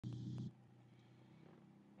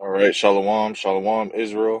All right, Shalom, Shalom,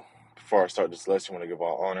 Israel. Before I start this lesson, I want to give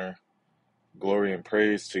all honor, glory, and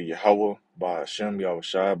praise to Yahweh, by Hashem,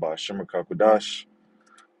 U.S.A, by Hashem Kakudash,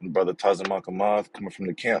 and Brother Tazamak Amath, coming from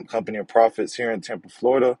the camp Company of Prophets here in Tampa,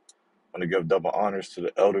 Florida. I want to give double honors to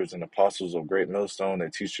the elders and apostles of Great Millstone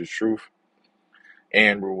that teach the truth.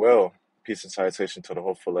 And Ruel, peace and salutation to the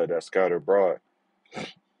hopeful that scattered abroad.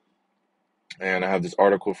 And I have this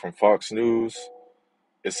article from Fox News.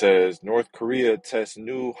 It says, North Korea tests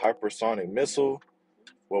new hypersonic missile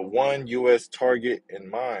with one U.S. target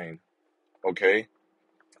in mind. Okay?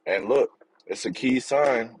 And look, it's a key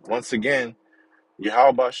sign. Once again,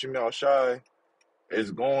 Yahweh Shemi Shai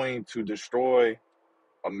is going to destroy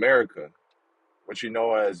America, what you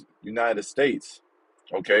know as United States.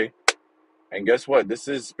 Okay? And guess what? This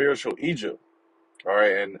is spiritual Egypt. All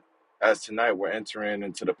right? And as tonight we're entering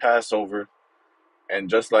into the Passover, and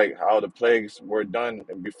just like how the plagues were done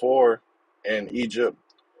before in Egypt,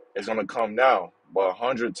 it's going to come now, but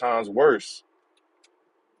 100 times worse.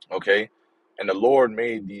 Okay? And the Lord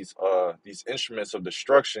made these instruments of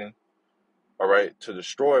destruction, all right, to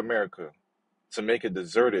destroy America, to make it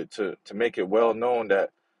deserted, to make it well known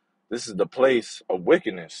that this is the place of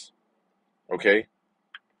wickedness. Okay?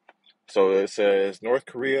 So it says North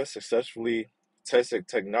Korea successfully tested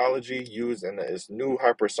technology used in its new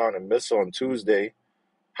hypersonic missile on Tuesday.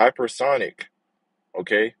 Hypersonic,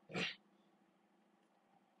 okay?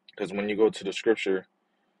 Because when you go to the scripture,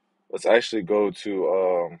 let's actually let's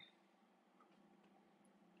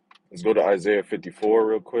go to Isaiah 54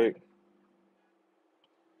 real quick.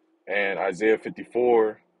 And Isaiah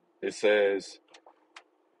 54, it says,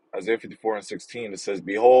 Isaiah 54 and 16, it says,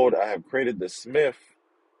 Behold, I have created the smith,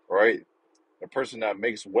 right? The person that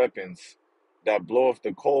makes weapons, that bloweth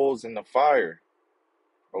the coals in the fire,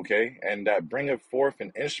 okay? And that bringeth forth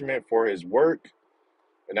an instrument for his work,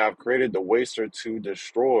 and I've created the waster to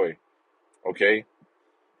destroy, okay?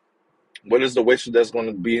 What is the waster that's going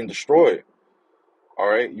to be destroyed? All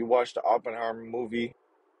right, you watch the Oppenheimer movie,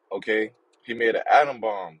 okay? He made an atom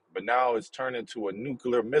bomb, but now it's turned into a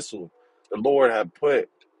nuclear missile. The Lord had put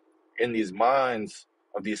in these minds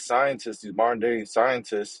of these scientists, these modern day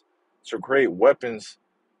scientists, to create weapons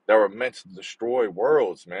that were meant to destroy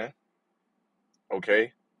worlds, man.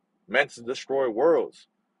 Okay? Meant to destroy worlds.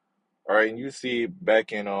 All right, and you see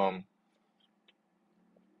back in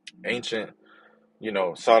ancient,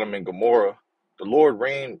 Sodom and Gomorrah, the Lord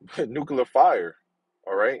rained nuclear fire.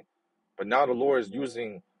 All right? But now the Lord is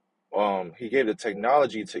using he gave the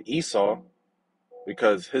technology to Esau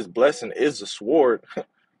because his blessing is the sword.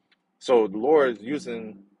 So the Lord is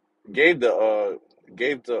gave the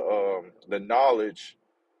knowledge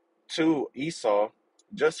to Esau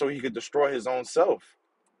just so he could destroy his own self.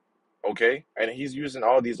 Okay? And he's using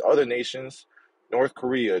all these other nations, North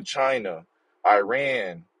Korea, China,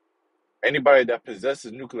 Iran, anybody that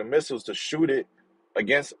possesses nuclear missiles to shoot it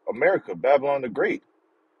against America, Babylon the Great.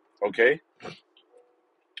 Okay?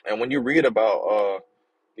 And when you read about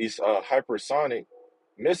these hypersonic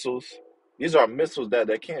missiles, these are missiles that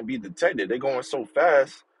can't be detected. They're going so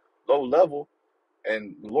fast, low level,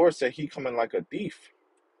 and the Lord said he coming like a thief.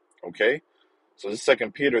 Okay? So this 2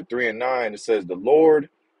 Peter 3 and 9, it says, the Lord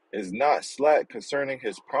is not slack concerning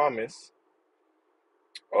his promise.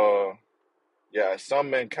 Some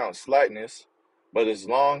men count slackness, but is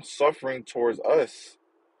long suffering towards us,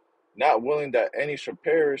 not willing that any should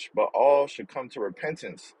perish, but all should come to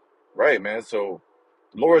repentance. Right, man. So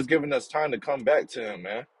the Lord is giving us time to come back to him,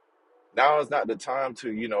 man. Now is not the time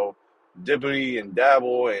to, dibby and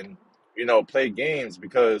dabble and, play games,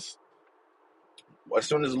 because as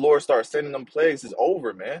soon as the Lord starts sending them plagues, it's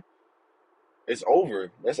over, man. It's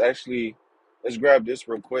over. Let's grab this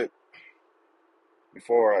real quick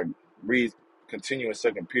before I continue in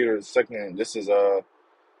 2 Peter. This is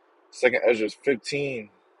Second Ezra 15,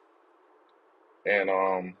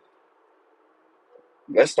 and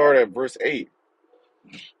let's start at verse 8.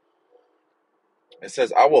 It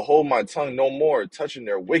says, I will hold my tongue no more touching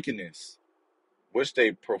their wickedness, which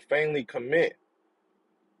they profanely commit,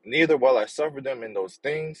 neither will I suffer them in those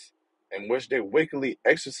things in which they wickedly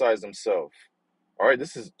exercise themselves. All right,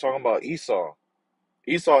 this is talking about Esau.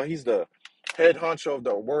 Esau, he's the head honcho of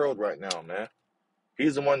the world right now, man.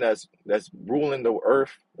 He's the one that's ruling the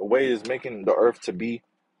earth, the way is making the earth to be,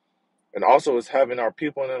 and also is having our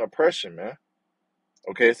people in an oppression, man.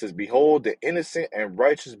 Okay, it says, behold, the innocent and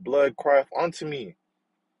righteous blood crieth unto me.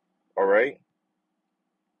 All right,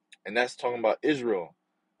 and that's talking about Israel,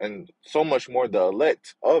 and so much more the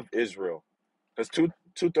elect of Israel, because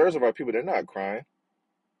two-thirds of our people, they're not crying.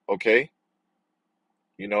 Okay,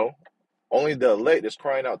 only the elect is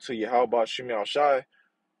crying out to Yahweh Shemi Shai.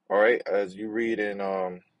 All right, as you read in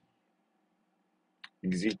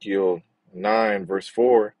Ezekiel 9, verse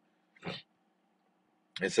 4,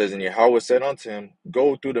 it says, and Yahweh said unto him,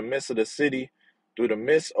 go through the midst of the city, through the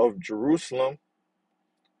midst of Jerusalem,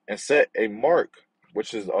 and set a mark,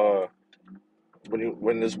 which is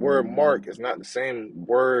when this word mark is not the same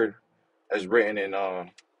word as written in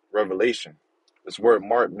Revelation. This word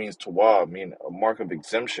mark means tawab, mean a mark of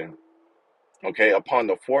exemption. Okay, upon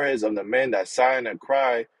the foreheads of the men that sigh and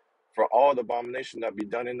cry for all the abomination that be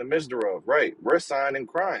done in the midst thereof. Right, we're sighing and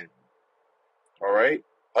crying. All right,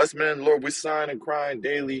 us men, Lord, we're sighing and crying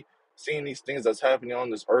daily, seeing these things that's happening on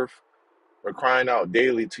this earth. We're crying out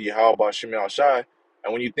daily to Yahweh Ba'Shem Yahushai.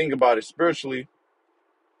 And when you think about it spiritually,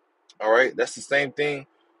 all right, that's the same thing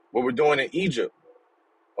what we're doing in Egypt.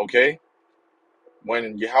 Okay,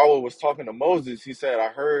 when Yahweh was talking to Moses, he said, I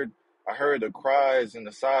heard the cries and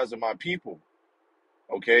the sighs of my people.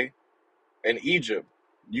 Okay, in Egypt,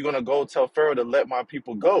 you're gonna go tell Pharaoh to let my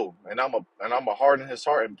people go, and I'm a harden his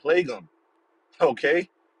heart and plague him. Okay,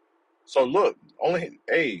 so look,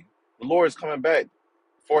 the Lord is coming back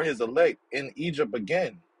for his elect in Egypt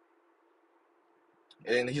again,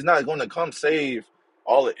 and he's not going to come save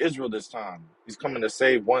all of Israel this time. He's coming to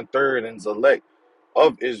save 1/3 and his elect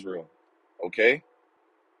of Israel. Okay,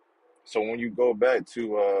 so when you go back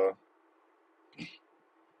to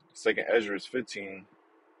Second Ezra 15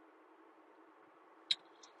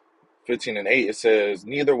 and 8, it says,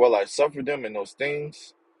 neither will I suffer them in those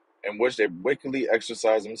things in which they wickedly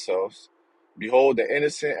exercise themselves. Behold, the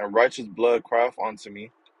innocent and righteous blood crieth unto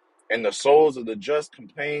me, and the souls of the just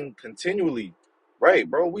complain continually. Right,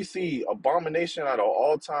 bro, we see abomination at an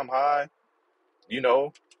all-time high. You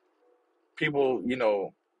know, people,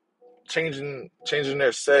 changing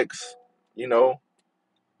their sex, you know,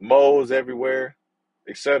 moles everywhere,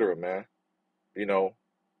 etc., man. You know,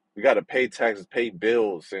 we got to pay taxes, pay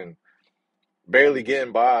bills, and barely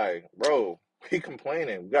getting by. Bro, we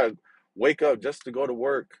complaining. We got to wake up just to go to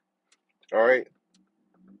work. All right.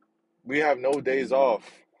 We have no days off.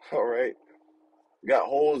 All right. We got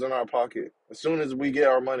holes in our pocket. As soon as we get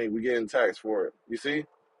our money, we getting taxed for it. You see?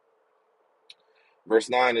 Verse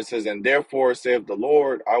 9, it says, and therefore saith the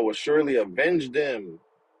Lord, I will surely avenge them.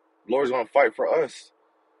 The Lord's going to fight for us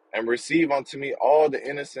and receive unto me all the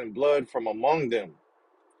innocent blood from among them.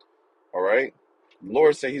 All right. The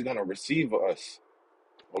Lord said he's going to receive us.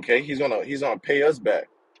 Okay. He's gonna pay us back.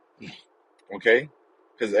 Okay.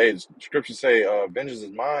 Because scriptures say, vengeance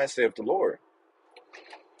is mine, saith the Lord.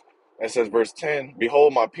 It says, verse 10,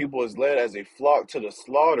 behold, my people is led as a flock to the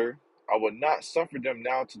slaughter. I will not suffer them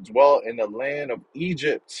now to dwell in the land of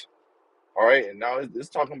Egypt. All right, and now it's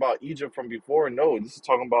talking about Egypt from before. No, this is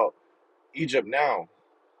talking about Egypt now.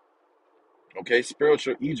 Okay,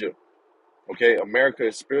 spiritual Egypt. Okay, America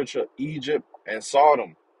is spiritual Egypt and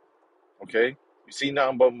Sodom. Okay, you see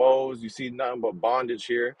nothing but moles. You see nothing but bondage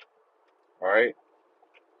here. All right,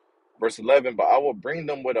 verse 11, but I will bring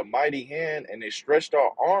them with a mighty hand and a stretched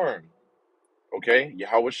out arm. Okay,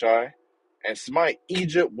 Yahweh Shai, and smite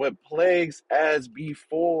Egypt with plagues as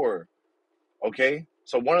before. Okay,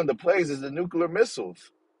 so one of the plagues is the nuclear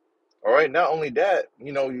missiles. All right, not only that,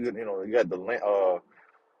 you got the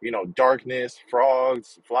darkness,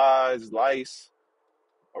 frogs, flies, lice,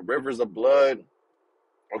 rivers of blood.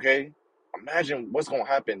 Okay, imagine what's gonna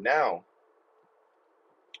happen now.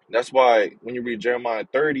 That's why when you read Jeremiah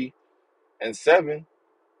 30:7,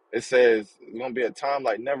 it says it's gonna be a time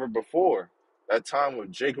like never before. That time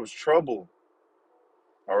with Jacob's trouble.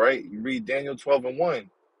 All right, you read Daniel 12:1.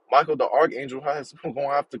 Michael the archangel is gonna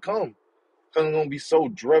have to come. Because it's gonna be so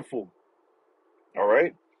dreadful. All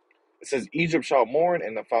right. It says Egypt shall mourn,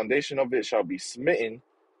 and the foundation of it shall be smitten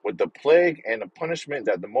with the plague and the punishment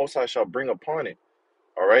that the Most High shall bring upon it.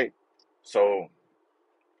 All right. So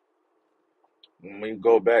when we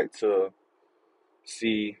go back to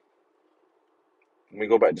see,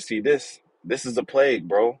 this is a plague,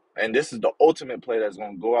 bro, and this is the ultimate plague that's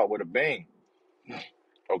gonna go out with a bang.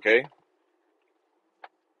 Okay.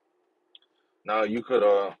 Now you could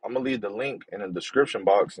I'm gonna leave the link in the description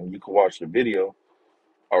box, and you can watch the video.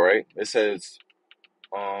 All right. It says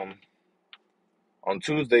um on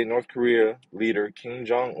Tuesday, North Korea leader Kim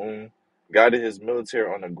Jong-un guided his military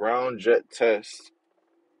on a ground jet test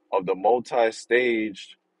of the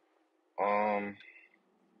multi-staged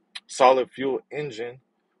solid fuel engine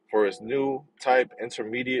for its new type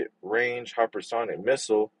intermediate range hypersonic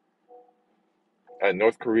missile at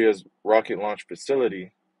North Korea's rocket launch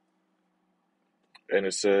facility. And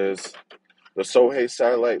it says the Sohae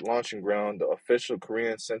satellite launching ground, the official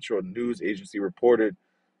Korean Central News Agency reported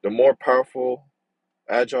the more powerful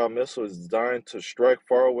agile missile is designed to strike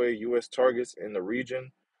faraway U.S. targets in the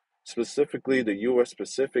region, specifically the U.S.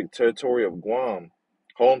 Pacific territory of Guam.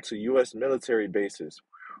 home to U.S. military bases.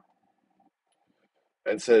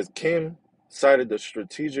 And says Kim cited the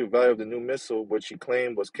strategic value of the new missile, which he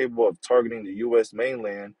claimed was capable of targeting the U.S.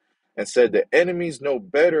 mainland, and said the enemies know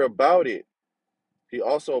better about it. He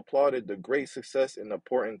also applauded the great success in the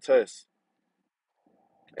important tests.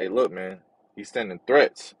 Hey, look, man, he's sending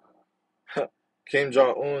threats. Kim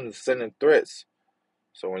Jong Un is sending threats.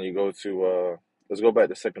 So when you go to, let's go back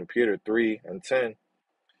to 2 Peter 3:10. It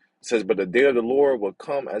says, "But the day of the Lord will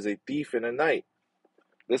come as a thief in the night."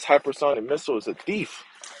 This hypersonic missile is a thief,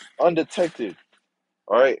 undetected.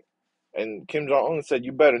 All right. And Kim Jong Un said,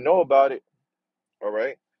 "You better know about it." All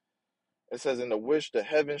right. It says, "In the which the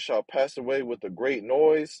heavens shall pass away with a great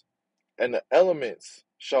noise, and the elements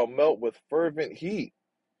shall melt with fervent heat.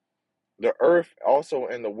 The earth also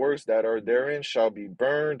and the works that are therein shall be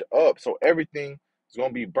burned up." So everything is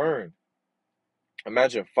going to be burned.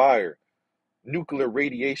 Imagine fire, nuclear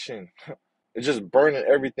radiation. It's just burning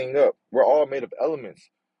everything up. We're all made of elements.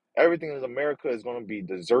 Everything in America is going to be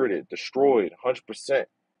deserted, destroyed, 100%.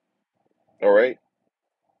 All right.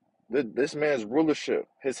 This man's rulership,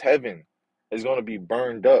 his heaven, is going to be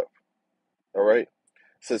burned up. All right.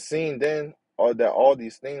 So seeing then that all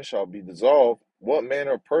these things shall be dissolved, what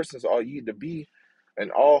manner of persons are ye to be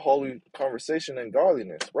in all holy conversation and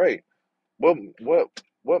godliness? Right. What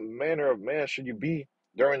manner of man should you be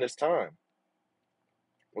during this time?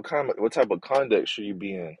 What type of conduct should you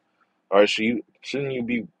be in? Or shouldn't you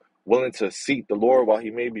be willing to seek the Lord while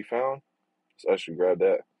he may be found? So I should grab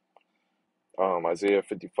that. Isaiah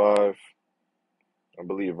 55, I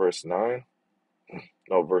believe verse 9.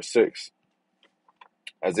 No, verse 6.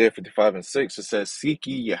 Isaiah 55:6, it says, "Seek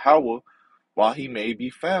ye Yahweh while he may be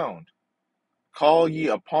found. Call ye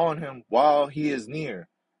upon him while he is near."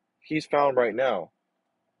 He's found right now.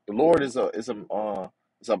 The Lord is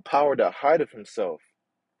a power that hideth himself.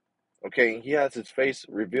 Okay, and he has his face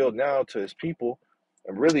revealed now to his people,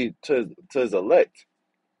 and really to his elect.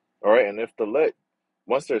 All right, and if the elect,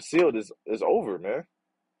 once they're sealed, is over, man.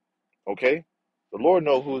 Okay, the Lord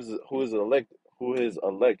knows who his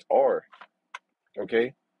elect are.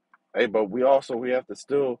 Okay, hey, but we have to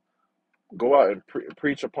still go out and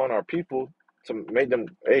preach upon our people to make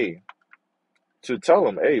them, hey, to tell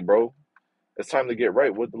them, hey, bro, it's time to get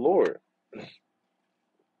right with the Lord.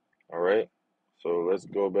 All right. So let's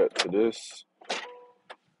go back to this.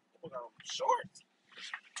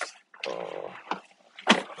 Uh,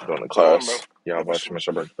 doing the class. Yeah, I'm watching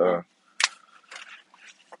Mr. Bertha.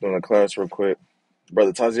 Doing the class real quick.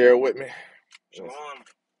 Brother Tazier with me.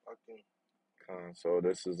 So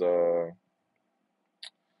this is 2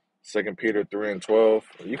 Peter 3:12.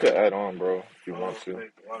 You could add on, bro, if you want to.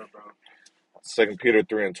 2 Peter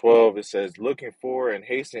 3:12. It says, "Looking for and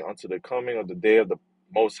hastening unto the coming of the day of the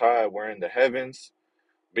Most High, wherein the heavens,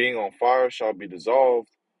 being on fire, shall be dissolved,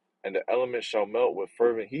 and the elements shall melt with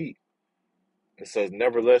fervent heat." It says,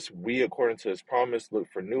 "Nevertheless, we, according to his promise, look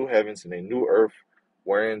for new heavens and a new earth,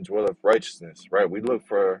 wherein dwelleth righteousness." Right? We look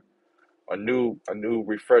for a new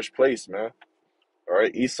refreshed place, man. All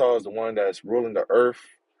right. Esau is the one that's ruling the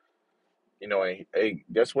earth. You know, and hey,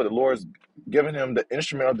 guess what? The Lord's giving him the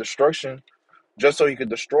instrument of destruction just so he could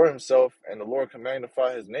destroy himself, and the Lord can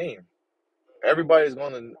magnify his name. Everybody's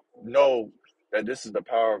going to know that this is the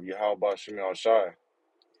power of Yahweh Shemi Shai.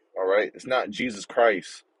 All right? It's not Jesus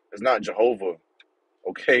Christ. It's not Jehovah.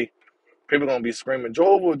 Okay? People are going to be screaming,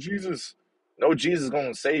 "Jehovah, Jesus." No, Jesus is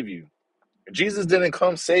going to save you. Jesus didn't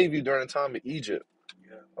come save you during the time of Egypt.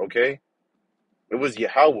 Okay? It was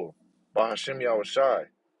Yahweh, Bahashem Yahushai.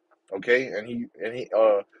 Okay? And he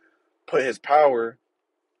put his power,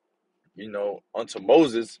 unto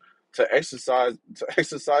Moses to exercise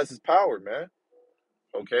his power, man.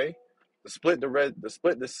 Okay? To split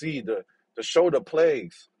the sea, to show the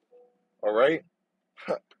plagues. All right?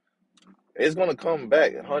 It's gonna come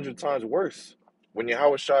back 100 times worse when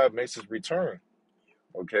Yahweh Shai makes his return.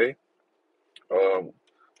 Okay? Um,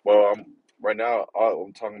 well, right now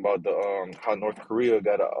I'm talking about the how North Korea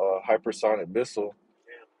got a hypersonic missile,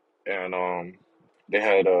 and they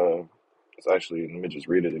had it's actually, let me just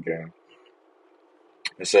read it again.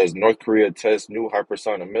 It says North Korea tests new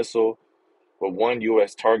hypersonic missile with one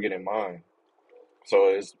U.S. target in mind.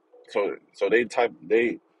 So they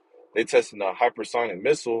testing a hypersonic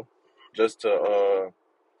missile just to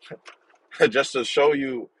just to show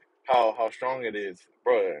you how strong it is,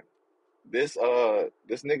 bro. This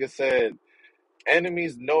nigga said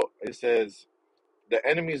enemies know. It says the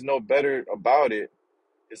enemies know better about it.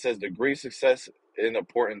 It says the great success in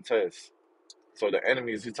important tests. So the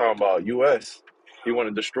enemies, he talking about U.S. He want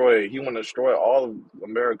to destroy. He want to destroy all of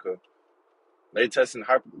America. They're testing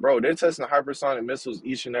hypersonic missiles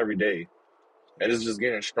each and every day. and it's just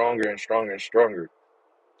getting stronger and stronger and stronger.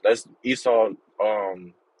 That's Esau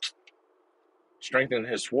strengthening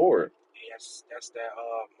his sword. That's that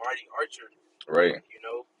mighty archer. Right. You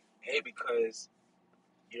know, and because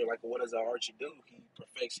like what does an archer do? He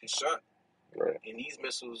perfects his shot. Right. And these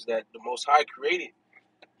missiles that the Most High created,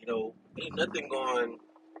 ain't nothing going,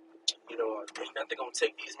 ain't nothing gonna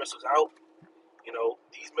take these missiles out.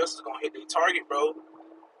 These missiles gonna hit their target, bro.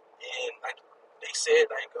 And like they said,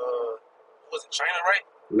 was it China, right?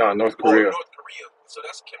 No, North Korea. North Korea. So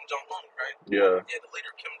that's Kim Jong-un, right? Yeah. Yeah, the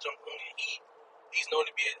leader Kim Jong-un, and he's known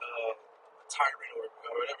to be a tyrant or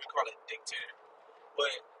whatever you call it, dictator.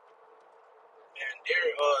 But man,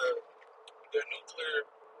 their nuclear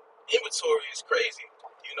inventory is crazy.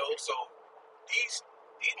 So these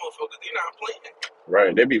motherfuckers, they're not playing.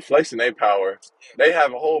 Right. They be flexing their power. Yeah. They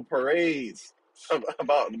have whole parades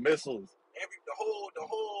about the missiles. The whole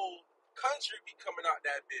country be coming out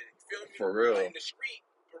that big. Feel me? For real. Like in the street,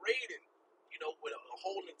 parading, with a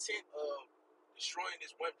whole intent of destroying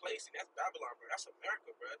this one place, and that's Babylon, bro. That's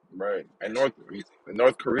America, bro. Right. And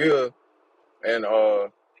North Korea and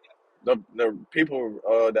the people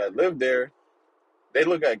that live there, they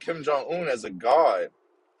look at Kim Jong-un as a god,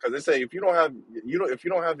 because they say if you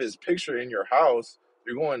don't have his picture in your house,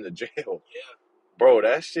 you're going to jail. Yeah. Bro,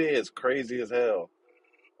 that shit is crazy as hell.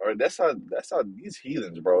 Or that's how these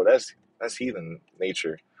heathens, bro. That's heathen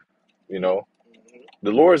nature. Mm-hmm.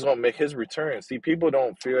 The Lord is gonna make his return. See, people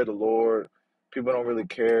don't fear the Lord. People don't really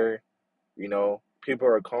care. People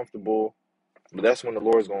are comfortable. But that's when the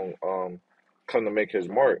Lord's gonna come to make his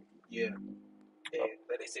mark. Yeah. And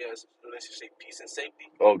like they say, let's just say peace and safety.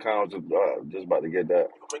 Oh, kind of just about to get that.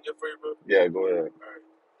 You gonna make it for you, bro? Yeah, go ahead. All right.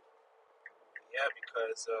 Yeah,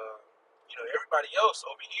 because everybody else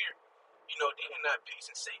over here, they're in that peace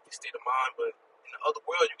and safety state of mind, but in the other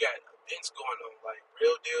world, you got events going on, like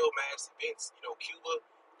real deal mass events. Cuba,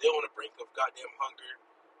 they're on the brink of goddamn hunger.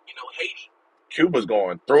 Haiti. Cuba's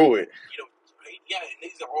going through it. Yeah, and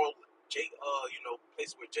these are all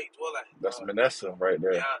places where Jay dwell at. That's Manessa right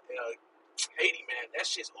there. Yeah, Haiti, man, that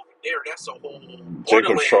shit's over there. That's a whole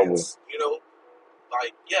Jacob's trouble.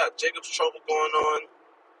 Jacob's trouble going on.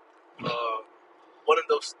 One of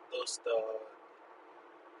those I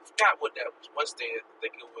forgot what that was. Once I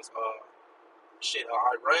think it was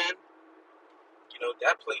Iran.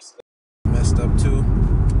 That place is messed up too.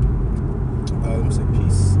 Let me say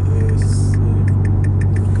peace is.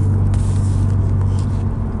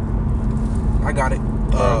 I got it.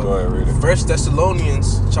 Go ahead, read it. 1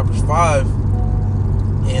 Thessalonians chapter 5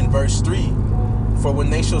 and verse 3. For when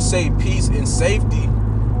they shall say peace and safety,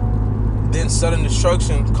 then sudden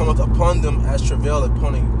destruction cometh upon them as travail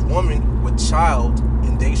upon a woman with child,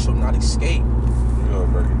 and they shall not escape. Yeah,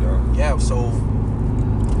 break it down. Yeah, so,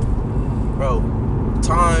 bro,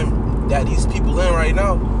 time that these people in right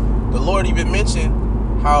now, the Lord even mentioned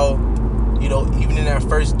how, even in that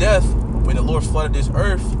first death, when the Lord flooded this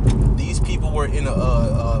earth, these people were in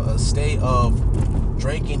a state of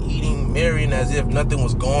drinking, eating, marrying as if nothing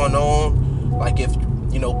was going on. Like if,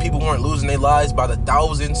 people weren't losing their lives by the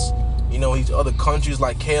thousands. These other countries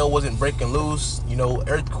like hell wasn't breaking loose.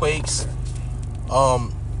 Earthquakes,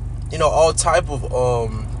 all type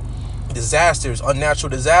of disasters, unnatural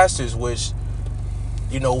disasters, which,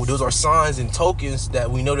 those are signs and tokens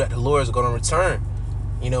that we know that the Lord is going to return.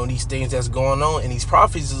 These things that's going on and these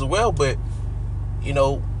prophecies as well. But,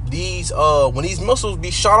 these when these missiles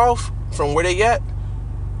be shot off from where they at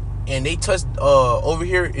and they touch over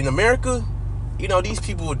here in America, these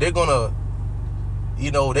people, they're gonna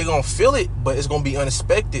feel it, but it's gonna be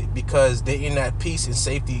unexpected because they're in that peace and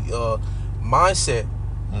safety mindset.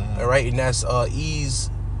 All right, and that's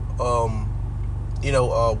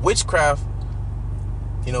witchcraft.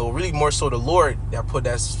 Really more so the Lord that put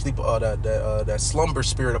that sleep, that slumber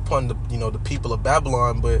spirit upon the people of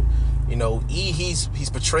Babylon. But he's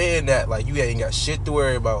portraying that like you ain't got shit to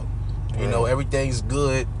worry about. Everything's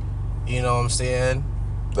good. You know what I'm saying?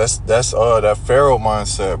 That's that Pharaoh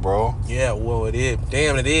mindset, bro. Yeah, well, it is.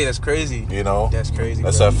 Damn, it is. That's crazy. That's crazy.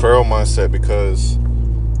 That's that Pharaoh mindset because,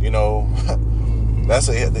 that's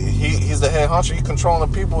he's the head honcho. He controlling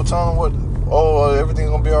the people, telling them everything's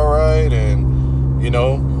gonna be all right, and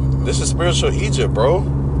this is spiritual Egypt, bro.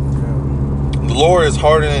 Yeah. The Lord is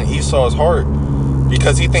hardening Esau's heart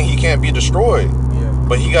because he think he can't be destroyed. Yeah.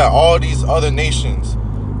 But he got all these other nations,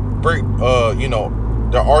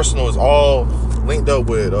 their arsenal is all linked up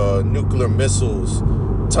with nuclear missiles,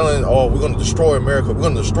 telling, we're going to destroy America, we're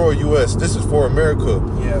going to destroy U.S., this is for America.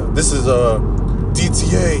 Yeah. This is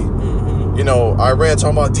DTA. Mm-hmm. Iran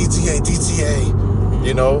talking about DTA.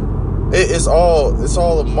 Mm-hmm. It's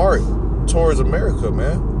all a mark towards America,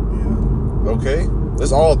 man. Okay?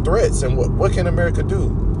 It's all threats. And what can America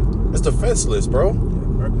do? It's defenseless, bro. Yeah,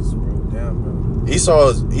 America's broke down, bro.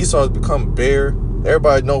 Esau's become bare.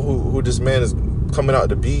 Everybody know who this man is coming out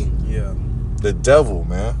to be. Yeah. The devil,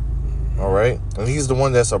 man. All right? And he's the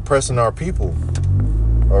one that's oppressing our people.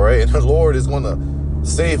 All right? And the Lord is going to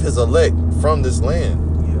save his elect from this land.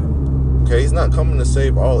 Yeah. Okay? He's not coming to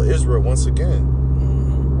save all Israel once again.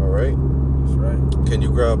 All right? That's right. Can you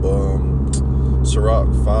grab Sirach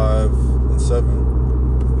 5 and 7?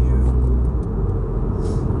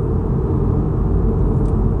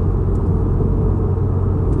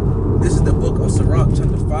 This is the book of Sirach,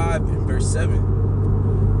 chapter 5 and verse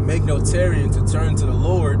 7. Make no tarrying to turn to the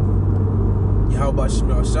Lord, Yahweh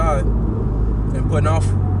Shemashai, and put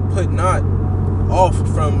not off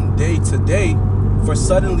from day to day, for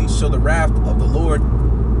suddenly shall the wrath of the Lord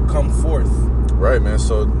come forth. Right, man.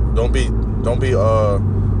 So don't be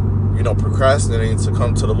procrastinating to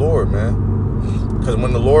come to the Lord, man. Because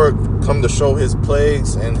when the Lord come to show his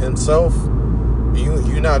plagues and himself,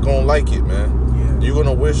 you're not gonna like it, man. You're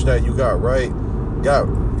gonna wish that you got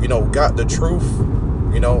the truth.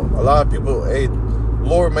 You know, a lot of people,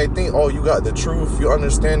 Lord may think, oh, you got the truth, you're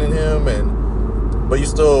understanding him, but you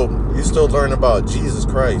still learn about Jesus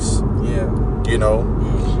Christ. Yeah. You know,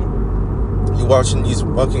 you watching these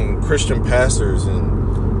fucking Christian pastors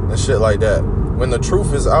and shit like that. When the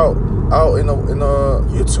truth is out in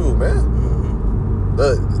YouTube, man.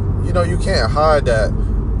 You can't hide that.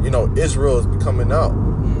 Israel is becoming out.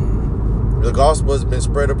 The gospel has been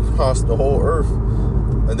spread across the whole earth,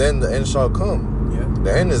 and then the end shall come. Yeah.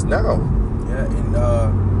 The end is now. Yeah, and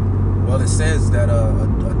it says that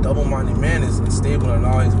a double-minded man is unstable in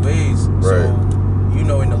all his ways. Right.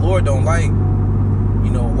 So, and the Lord don't like,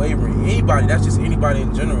 wavering. Anybody, that's just anybody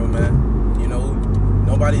in general, man.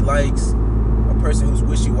 Nobody likes a person who's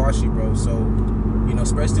wishy-washy, bro. So,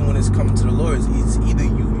 especially when it's coming to the Lord, it's either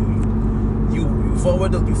you fuck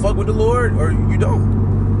with the Lord or you don't.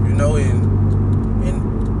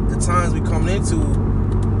 And the times we coming into,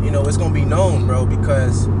 it's gonna be known, bro,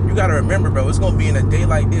 because you gotta remember, bro, it's gonna be in a day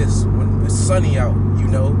like this when it's sunny out,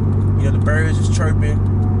 the birds is chirping,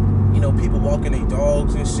 people walking their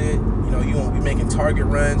dogs and shit, you won't be making Target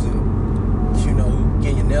runs and,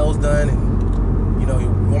 getting your nails done and,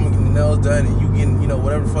 your woman getting your nails done and you getting,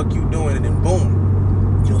 whatever the fuck you doing, and then boom,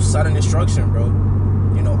 sudden destruction, bro.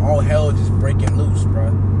 All hell just breaking loose, bro.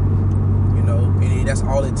 And that's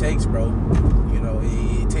all it takes, bro.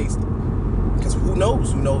 It takes, because who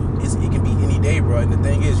knows? It can be any day, bro. And the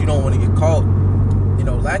thing is, you don't want to get caught,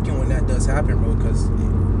 lacking when that does happen, bro. Because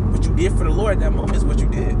what you did for the Lord at that moment is what you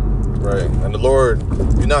did. Right. And the Lord,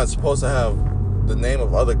 you're not supposed to have the name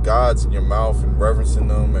of other gods in your mouth and reverencing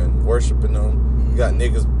them and worshiping them. You got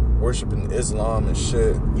niggas worshiping Islam and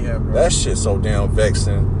shit. Yeah, bro. That shit so damn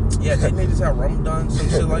vexing. Yeah, didn't they just have Ramadan, some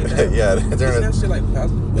shit like that? Yeah, isn't that shit like,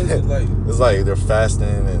 what is it like? It's like they're fasting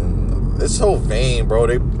and it's so vain, bro.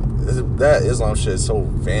 That Islam shit is so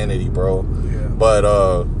vanity, bro. Yeah. But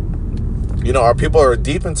our people are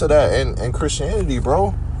deep into that and Christianity,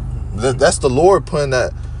 bro. That's the Lord putting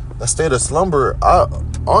that state of slumber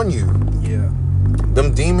on you. Yeah.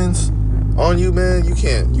 Them demons on you, man. You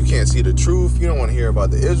can't see the truth. You don't want to hear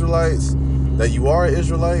about the Israelites, that you are an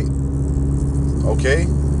Israelite. Okay?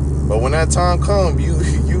 But when that time comes,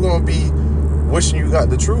 you gonna be wishing you got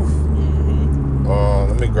the truth.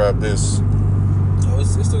 Let me grab this. Oh, it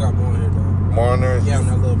still got more in here, though. More in there? Yeah,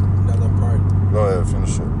 that little part. Go ahead,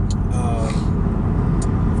 finish it.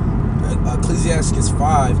 Ecclesiastes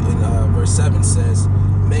 5 in verse 7 says,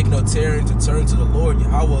 "Make no tarrying to turn to the Lord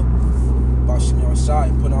Yahweh Shemashai,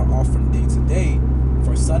 and put not off from day to day,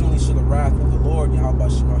 for suddenly shall the wrath of the Lord Yahweh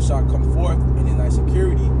Shemashai come forth, and in thy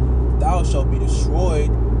security thou shalt be destroyed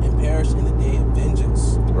and perish in the day of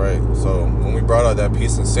vengeance." Right. So when we brought out that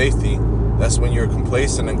peace and safety, that's when you're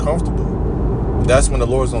complacent and comfortable. That's when the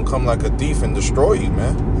Lord's gonna come like a thief and destroy you,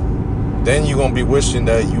 man. Then you're gonna be wishing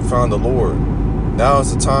that you found the Lord. Now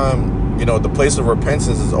is the time. The place of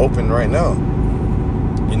repentance is open right now.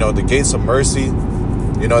 The gates of mercy.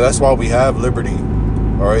 That's why we have liberty.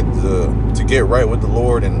 All right, to get right with the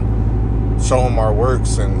Lord and show him our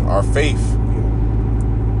works and our faith.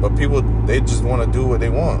 But people, they just want to do what they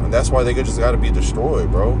want, and that's why they just got to be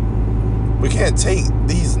destroyed, bro. We can't take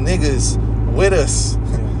these niggas with us.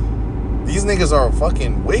 Yeah. These niggas are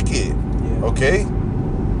fucking wicked. Yeah. Okay,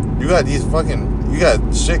 you got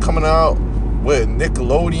shit coming out with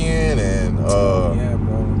Nickelodeon and yeah,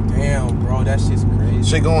 bro. Damn, bro, that shit's crazy.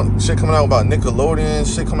 Shit coming out about Nickelodeon.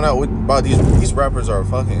 Shit coming out about these rappers are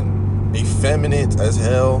fucking effeminate as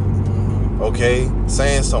hell. Okay,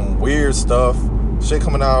 saying some weird stuff. Shit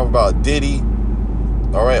coming out about Diddy.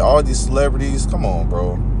 All right, all these celebrities, come on,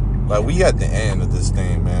 bro. Like, we at the end of this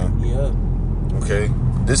thing, man. Yeah. Okay,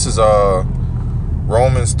 this is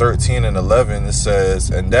Romans 13:11. It says,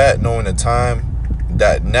 and that knowing the time,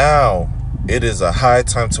 that now it is a high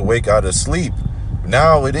time to wake out of sleep.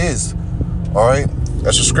 Now it is. All right,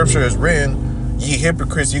 as the scripture is written, ye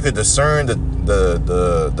hypocrites, you could discern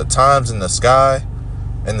the times in the sky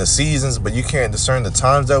and the seasons, but you can't discern the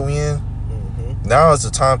times that we in. Now is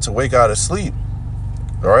the time to wake out of sleep.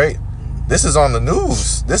 All right, this is on the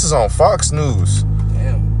news. This is on Fox News.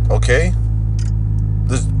 Damn. Okay,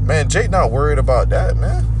 this man, Jake not worried about that,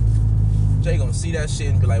 man. Jay gonna see that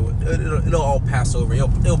shit and be like, well, it'll all pass over.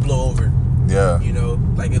 It'll blow over. Yeah. You know,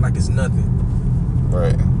 like it's nothing.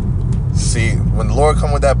 Right. See, when the Lord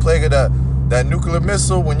come with that plague of that nuclear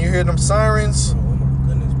missile, when you hear them sirens, Bro, oh my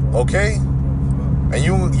goodness, bro. okay, and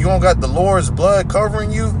you don't got the Lord's blood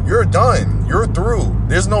covering you, you're done. You're through.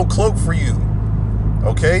 There's no cloak for you.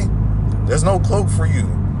 Okay? There's no cloak for you.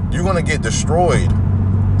 You're gonna get destroyed.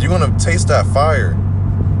 You're gonna taste that fire.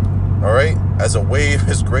 All right? As a wave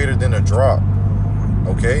is greater than a drop.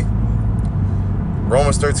 Okay?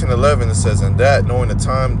 Romans 13:11, it says, and that knowing the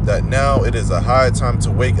time, that now it is a high time to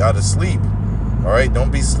wake out of sleep. All right?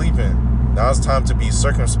 Don't be sleeping. Now it's time to be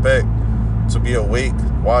circumspect, to be awake,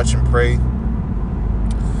 watch and pray.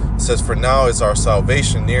 It says, for now is our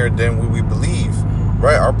salvation nearer than we believe.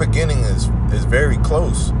 Right? Our beginning is very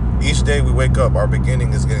close. Each day we wake up, our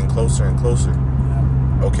beginning is getting closer and closer.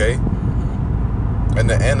 Okay? And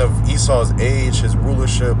the end of Esau's age, his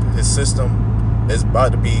rulership, his system is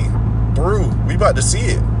about to be through. We about to see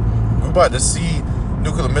it. We about to see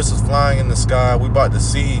nuclear missiles flying in the sky. We about to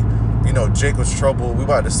see, Jacob's trouble. We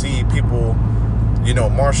about to see people,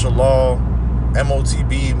 martial law,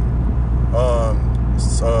 MOTB,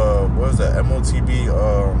 what is that? MOTB,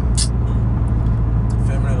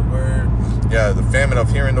 famine of the word. Yeah, the famine of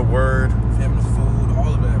hearing the word. Famine of food,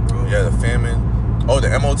 all of that, bro. Yeah, the famine. Oh, the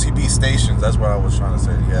MOTB stations. That's what I was trying to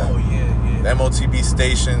say. Yeah. Oh, yeah. The MOTB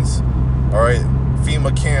stations. All right.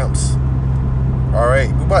 FEMA camps. All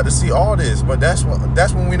right. We about to see all this, but that's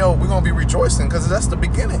when we know we're gonna be rejoicing, because that's the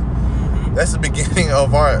beginning. That's the beginning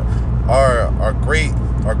of our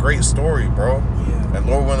great story, bro. Yeah. And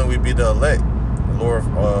Lord willing, we be the elect. The Lord,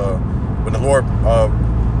 when the Lord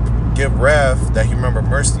give wrath, that He remember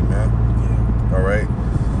mercy, man. Yeah. All right.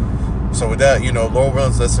 So with that, Lord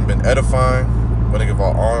willing's lesson been edifying. I want to give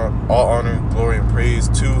all honor, glory, and praise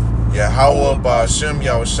to Yahweh, Ba'ashem,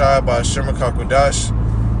 Yahushai, Ba'ashem, Kakudash.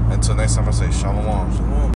 Until next time, I say Shalom.